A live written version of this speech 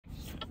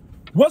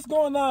What's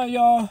going on,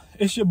 y'all?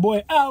 It's your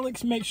boy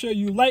Alex. Make sure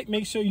you like,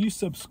 make sure you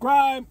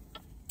subscribe.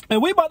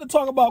 And we about to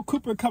talk about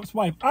Cooper Kupp's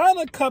wife.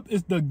 Anna Kupp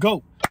is the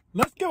GOAT.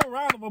 Let's give a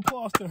round of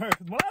applause to her.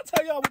 Because when I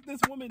tell y'all what this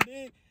woman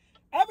did,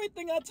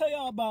 everything I tell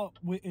y'all about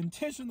with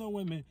intentional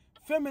women,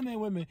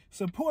 feminine women,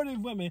 supportive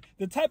women,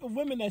 the type of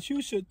women that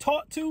you should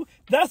talk to,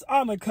 that's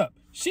Anna Kupp.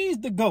 She's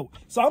the GOAT.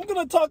 So I'm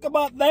going to talk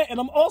about that, and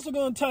I'm also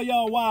going to tell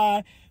y'all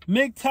why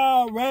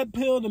mgtow,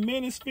 redpill, the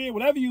manosphere,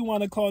 whatever you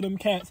want to call them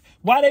cats,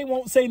 why they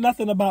won't say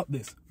nothing about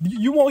this.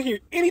 You won't hear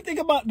anything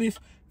about this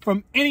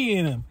from any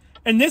of them.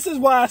 And this is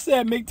why I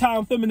said mgtow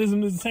and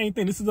feminism is the same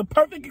thing. This is a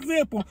perfect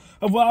example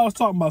of what I was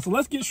talking about. So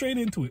let's get straight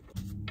into it.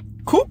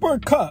 Cooper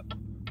Kupp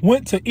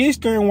went to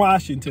Eastern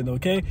Washington,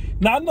 okay?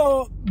 Now, I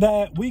know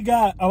that we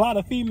got a lot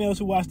of females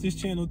who watch this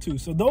channel too.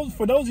 So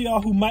for those of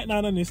y'all who might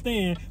not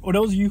understand, or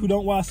those of you who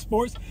don't watch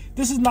sports,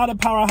 this is not a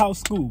powerhouse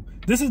school.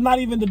 This is not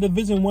even the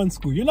Division I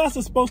school. You're not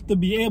supposed to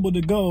be able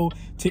to go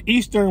to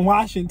Eastern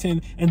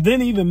Washington and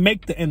then even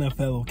make the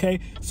NFL, okay?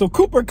 So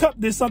Cooper Kupp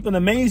did something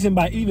amazing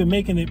by even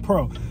making it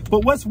pro.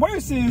 But what's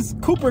worse is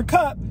Cooper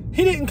Kupp,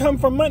 he didn't come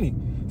from money.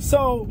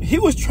 So he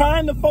was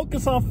trying to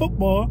focus on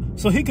football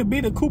so he could be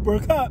the Cooper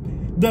Kupp,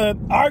 the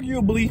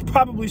arguably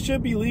probably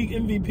should be league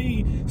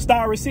MVP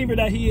star receiver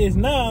that he is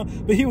now,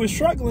 but he was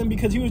struggling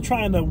because he was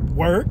trying to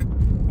work.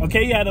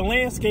 Okay, he had a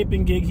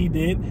landscaping gig he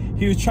did.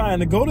 He was trying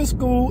to go to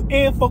school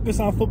and focus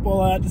on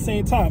football at the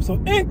same time. So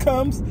in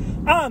comes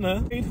Anna,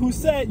 who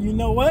said, you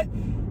know what?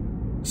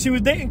 She was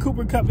dating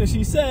Cooper Kupp, and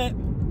she said,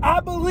 I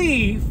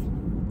believe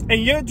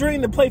in your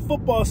dream to play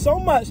football so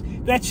much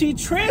that she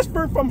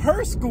transferred from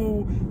her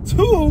school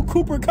to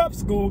Cooper Kupp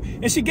school,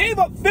 and she gave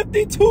up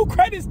 52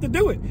 credits to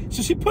do it.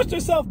 So she pushed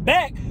herself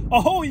back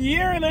a whole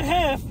year and a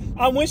half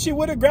on when she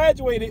would have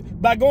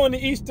graduated by going to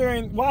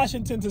Eastern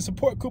Washington to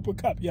support Cooper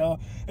Kupp, y'all.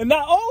 And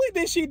not only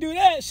did she do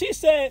that, she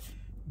said,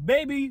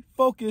 baby,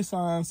 focus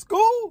on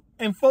school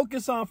and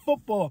focus on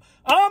football.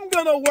 I'm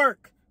gonna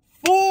work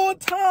full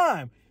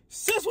time.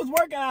 Sis was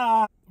working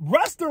at a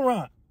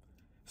restaurant,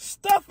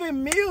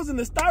 stuffing meals in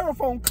the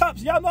styrofoam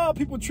cups. Y'all know how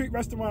people treat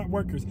restaurant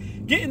workers.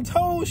 Getting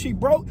told she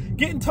broke,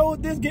 getting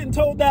told this, getting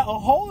told that. A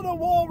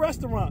hole-in-the-wall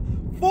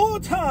restaurant,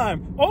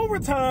 full-time,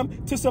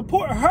 overtime to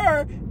support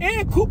her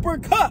and Cooper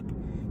Kupp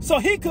so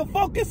he could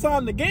focus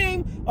on the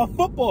game of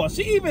football.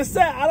 She even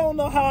said, I don't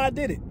know how I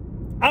did it.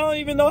 I don't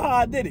even know how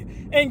I did it.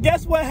 And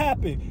guess what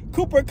happened?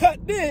 Cooper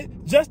Kupp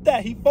did just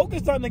that. He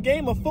focused on the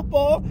game of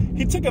football.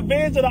 He took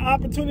advantage of the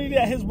opportunity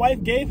that his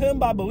wife gave him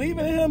by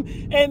believing in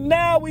him. And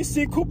now we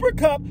see Cooper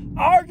Kupp,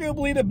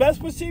 arguably the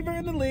best receiver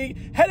in the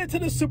league, headed to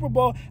the Super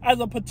Bowl as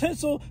a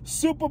potential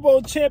Super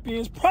Bowl champion.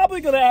 He's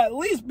probably going to at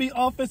least be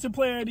Offensive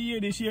Player of the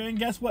Year this year. And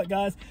guess what,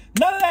 guys?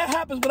 None of that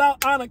happens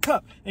without Anna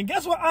Kupp. And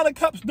guess what Anna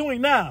Kupp's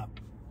doing now?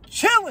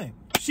 Chilling.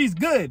 She's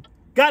good.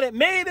 Got it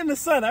made in the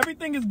sun.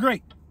 Everything is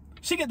great.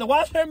 She get to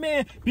watch her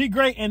man be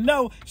great and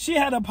know she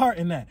had a part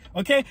in that,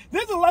 okay?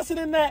 There's a lesson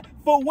in that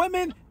for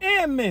women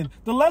and men.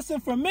 The lesson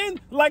for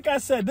men, like I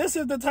said, this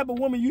is the type of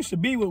woman you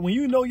should be with. When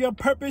you know your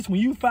purpose, when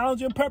you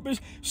found your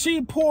purpose, she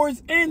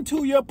pours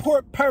into your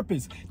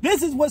purpose.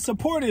 This is what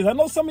support is. I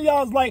know some of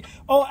y'all is like,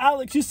 oh,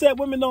 Alex, you said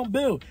women don't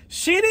build.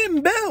 She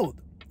didn't build.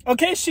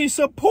 Okay, she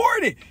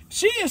supported.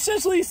 She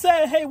essentially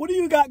said, hey, what do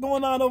you got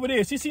going on over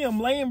there? She see him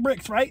laying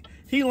bricks, right?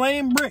 He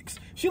laying bricks.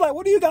 She like,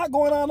 what do you got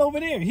going on over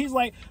there? He's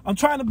like, I'm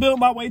trying to build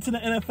my way to the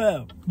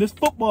NFL, this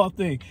football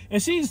thing.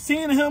 And she's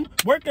seeing him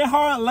working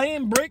hard,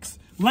 laying bricks,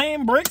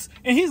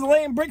 and he's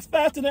laying bricks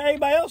faster than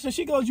everybody else. And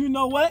she goes, you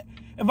know what?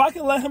 If I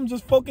can let him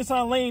just focus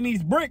on laying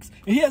these bricks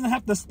and he doesn't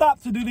have to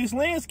stop to do this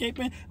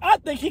landscaping, I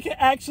think he can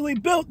actually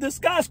build this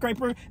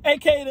skyscraper,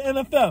 aka the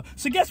NFL.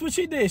 So guess what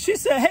she did? She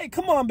said, hey,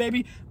 come on,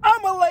 baby.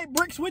 I'm going to lay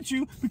bricks with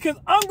you because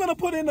I'm going to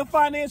put in the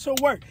financial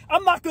work.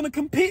 I'm not going to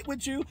compete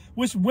with you,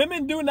 which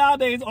women do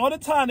nowadays all the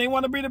time. They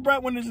want to be the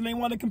breadwinners and they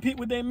want to compete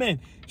with their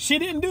men. She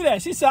didn't do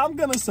that. She said, I'm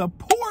going to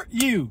support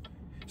you.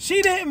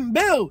 She didn't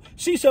build.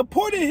 She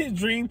supported his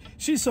dream.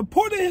 She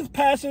supported his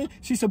passion.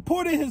 She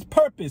supported his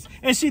purpose.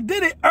 And she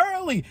did it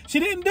early. She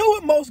didn't do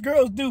what most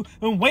girls do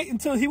and wait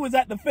until he was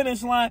at the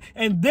finish line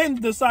and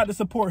then decide to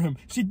support him.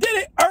 She did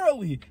it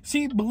early.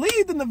 She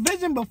believed in the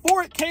vision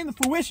before it came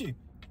to fruition.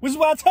 Which is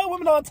why I tell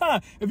women all the time,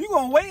 if you're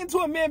going to wait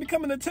until a man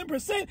becoming a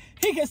 10%,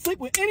 he can sleep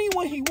with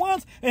anyone he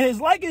wants, and his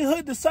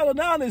likelihood to settle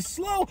down is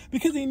slow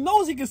because he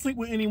knows he can sleep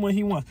with anyone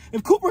he wants.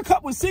 If Cooper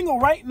Kupp was single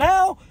right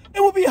now,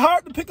 it would be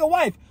hard to pick a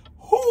wife.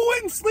 Who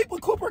wouldn't sleep with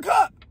Cooper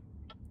Kupp?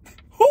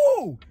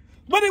 Who?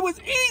 But it was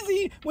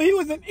easy when he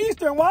was in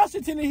Eastern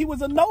Washington and he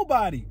was a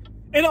nobody.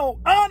 And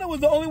Anna was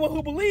the only one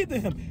who believed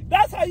in him.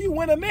 That's how you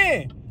win a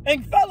man.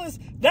 And fellas,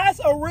 that's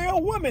a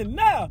real woman.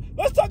 Now,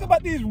 let's talk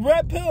about these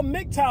red pill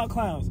mgtow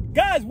clowns.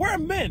 Guys, we're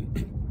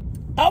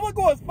men. I would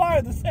go as far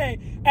as to say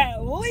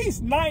at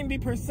least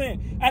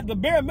 90%, at the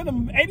bare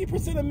minimum,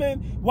 80% of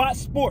men watch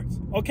sports,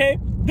 okay?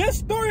 This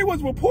story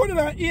was reported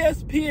on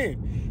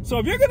ESPN. So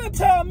if you're going to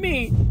tell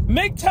me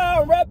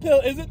mgtow and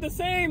redpill isn't the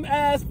same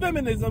as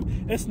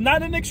feminism, it's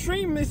not an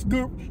extremist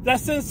group that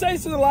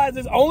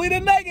sensationalizes only the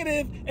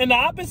negative and the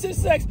opposite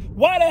sex,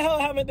 why the hell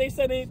haven't they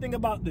said anything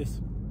about this?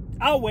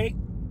 I'll wait.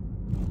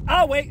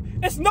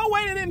 It's no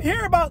way they didn't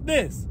hear about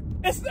this.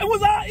 It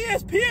was on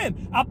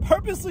ESPN. I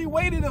purposely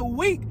waited a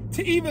week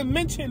to even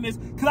mention this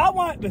because I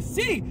wanted to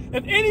see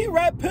if any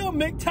red pill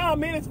mgtow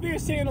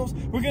manosphere channels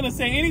were going to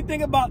say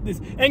anything about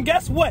this. And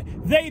guess what?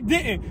 They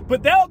didn't.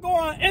 But they'll go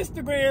on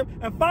Instagram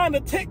and find a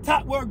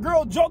TikTok where a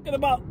girl joking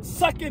about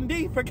sucking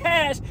D for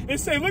cash and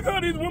say, look how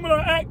these women are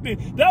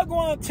acting. They'll go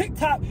on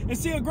TikTok and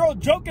see a girl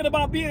joking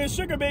about being a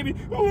sugar baby.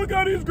 Oh, look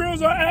how these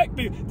girls are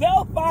acting.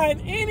 They'll find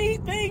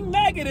anything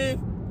negative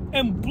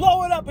and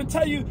blow it up and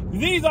tell you,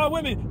 these are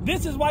women.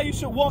 This is why you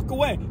should walk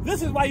away.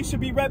 This is why you should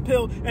be red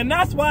pill. And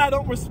that's why I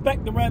don't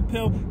respect the red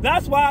pill.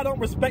 That's why I don't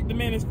respect the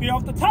manosphere.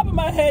 Off the top of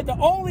my head, the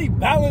only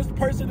balanced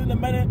person in the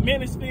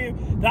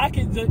manosphere that I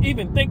can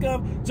even think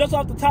of, just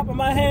off the top of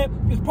my head,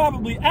 is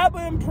probably Abba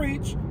and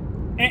Preach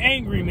and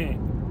Angry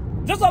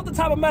Man. Just off the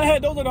top of my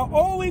head, those are the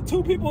only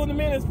two people in the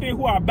manosphere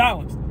who are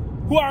balanced,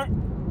 who are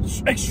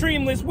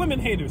extremist women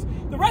haters.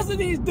 The rest of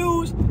these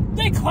dudes,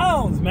 they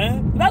clowns,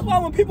 man. That's why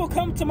when people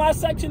come to my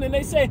section and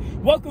they say,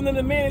 welcome to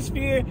the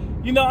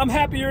manosphere, you know, I'm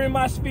happy you're in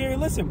my sphere.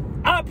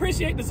 Listen, I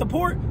appreciate the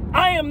support.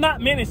 I am not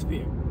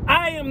manosphere.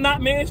 I am not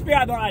manosphere.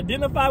 I don't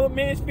identify with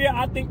manosphere.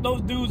 I think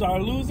those dudes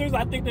are losers.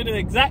 I think they're the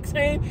exact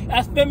same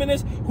as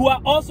feminists, who I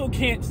also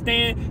can't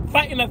stand,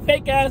 fighting a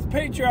fake-ass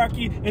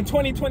patriarchy in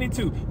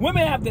 2022.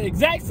 Women have the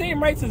exact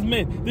same rights as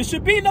men. There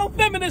should be no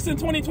feminists in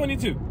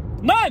 2022.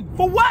 None.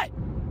 For what?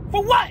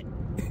 For what?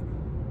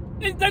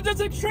 They're just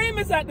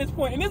extremists at this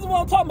point. And this is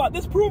what I'm talking about.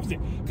 This proves it.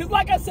 Because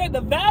like I said,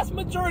 the vast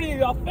majority of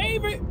your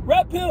favorite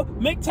red pill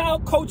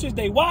mgtow coaches,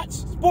 they watch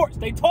sports.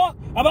 They talk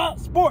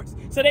about sports.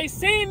 So they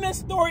seen this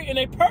story and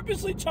they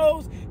purposely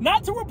chose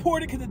not to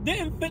report it because it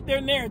didn't fit their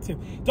narrative.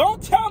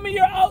 Don't tell me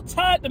you're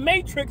outside the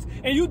matrix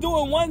and you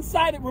doing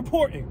one-sided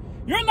reporting.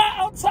 You're not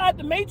outside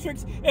the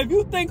matrix if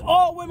you think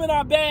all women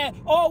are bad,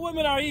 all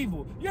women are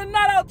evil. You're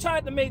not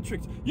outside the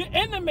matrix. You're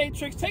in the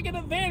matrix taking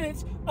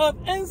advantage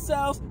of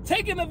incels,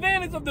 taking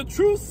advantage of the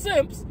true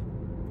simps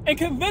and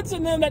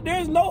convincing them that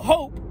there's no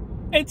hope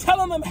and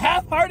telling them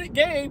half-hearted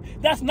game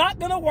that's not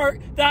gonna work,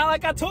 that,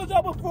 like I told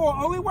y'all before,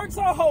 only works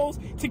on hoes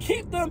to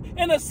keep them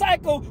in a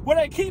cycle where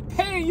they keep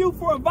paying you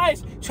for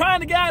advice,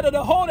 trying to get out of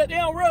the hole that they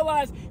don't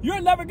realize you're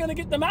never gonna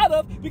get them out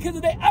of. Because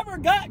if they ever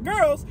got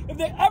girls, if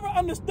they ever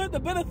understood the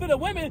benefit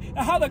of women and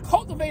how to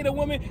cultivate a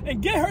woman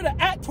and get her to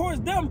act towards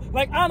them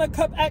like Anna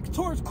Kupp acts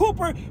towards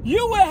Cooper,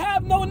 you would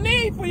have no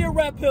need for your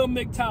red pill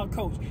mgtow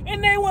coach,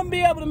 and they wouldn't be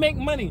able to make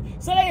money.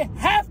 So they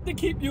have to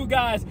keep you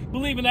guys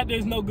believing that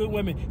there's no good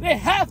women. They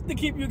have to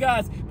keep you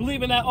guys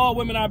believing that all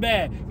women are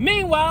bad.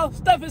 Meanwhile,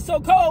 stuff is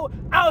so cold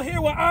out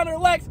here with Honor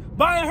Lex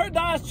buying her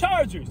Dodge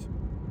Chargers,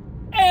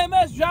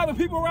 AMS driving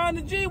people around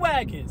the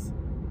G-Wagons,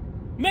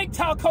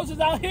 mgtow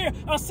coaches out here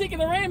are seeking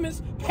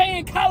arraignments,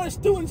 paying college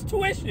students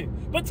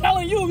tuition, but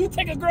telling you if you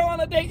take a girl on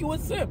a date, you a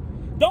simp.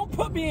 Don't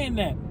put me in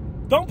that.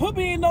 Don't put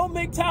me in no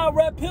mgtow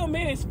red pill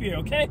manosphere,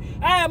 okay?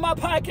 I had my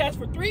podcast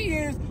for 3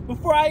 years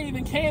before I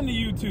even came to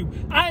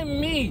YouTube.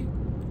 I'm me.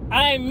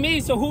 I'm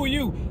me, so who are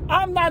you?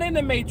 I'm not in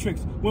the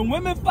matrix. When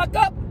women fuck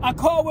up, I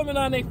call women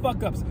on they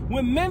fuck ups.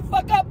 When men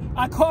fuck up,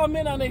 I call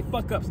men on they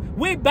fuck ups.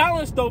 We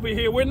balanced over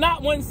here. We're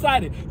not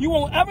one-sided. You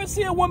won't ever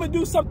see a woman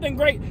do something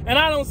great and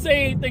I don't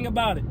say anything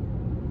about it.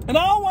 And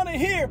I don't want to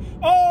hear,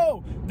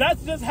 oh,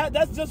 that's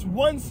just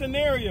one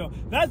scenario.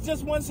 That's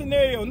just one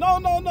scenario.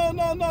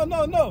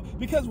 No.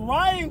 Because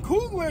Ryan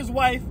Coogler's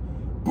wife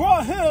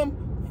brought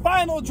him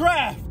Final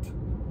Draft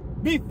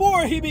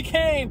before he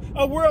became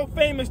a world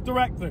famous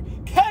director.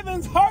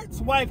 Kevin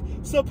Hart's wife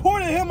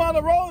supported him on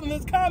the road in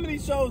his comedy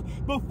shows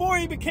before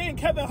he became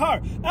Kevin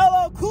Hart.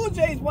 LL Cool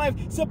J's wife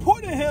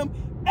supported him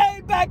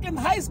back in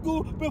high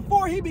school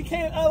before he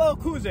became LL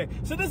Cool J.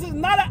 So this is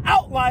not an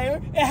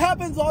outlier. It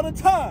happens all the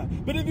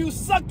time. But if you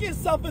suck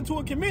yourself into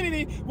a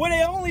community where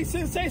they only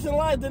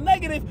sensationalize the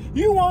negative,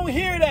 you won't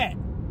hear that.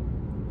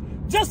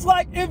 Just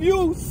like if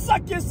you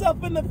suck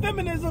yourself into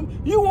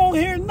feminism, you won't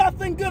hear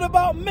nothing good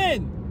about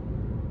men.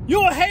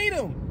 You'll hate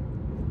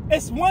them.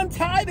 It's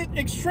one-sided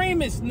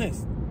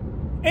extremistness,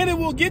 and it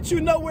will get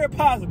you nowhere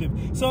positive.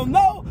 So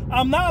no,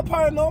 I'm not a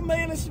part of no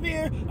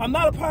manosphere. I'm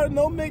not a part of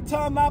no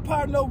mgtow. I'm not a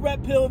part of no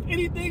red pill. If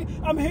anything,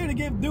 I'm here to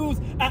give dudes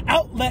an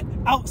outlet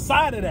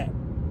outside of that.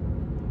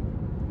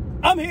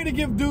 I'm here to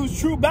give dudes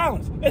true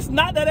balance. It's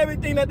not that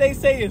everything that they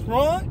say is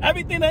wrong.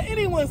 Everything that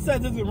anyone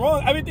says isn't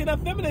wrong. Everything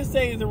that feminists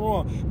say isn't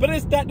wrong. But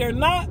it's that they're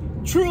not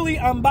truly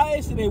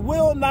unbiased and they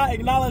will not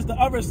acknowledge the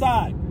other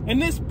side. And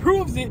this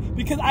proves it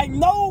because I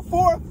know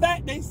for a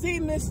fact they've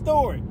seen this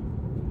story.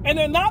 And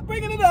they're not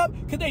bringing it up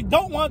because they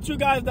don't want you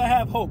guys to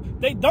have hope.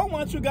 They don't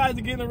want you guys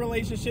to get in a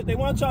relationship. They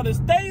want y'all to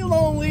stay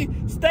lonely,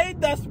 stay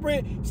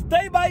desperate,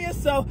 stay by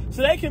yourself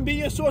so they can be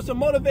your source of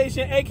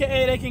motivation,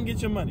 aka they can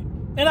get your money.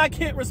 And I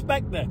can't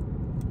respect that.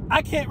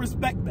 I can't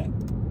respect that.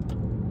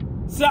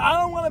 So I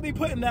don't want to be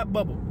put in that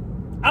bubble.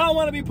 I don't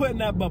want to be put in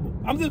that bubble.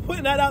 I'm just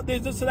putting that out there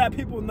just so that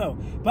people know.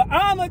 But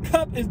Anna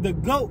Kupp is the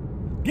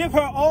GOAT. Give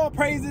her all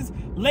praises.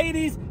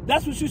 Ladies,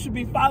 that's what you should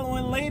be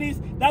following. Ladies,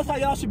 that's how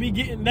y'all should be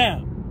getting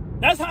down.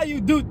 That's how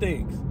you do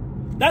things.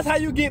 That's how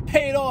you get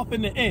paid off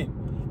in the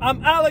end.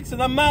 I'm Alex,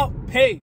 and I'm out. Peace.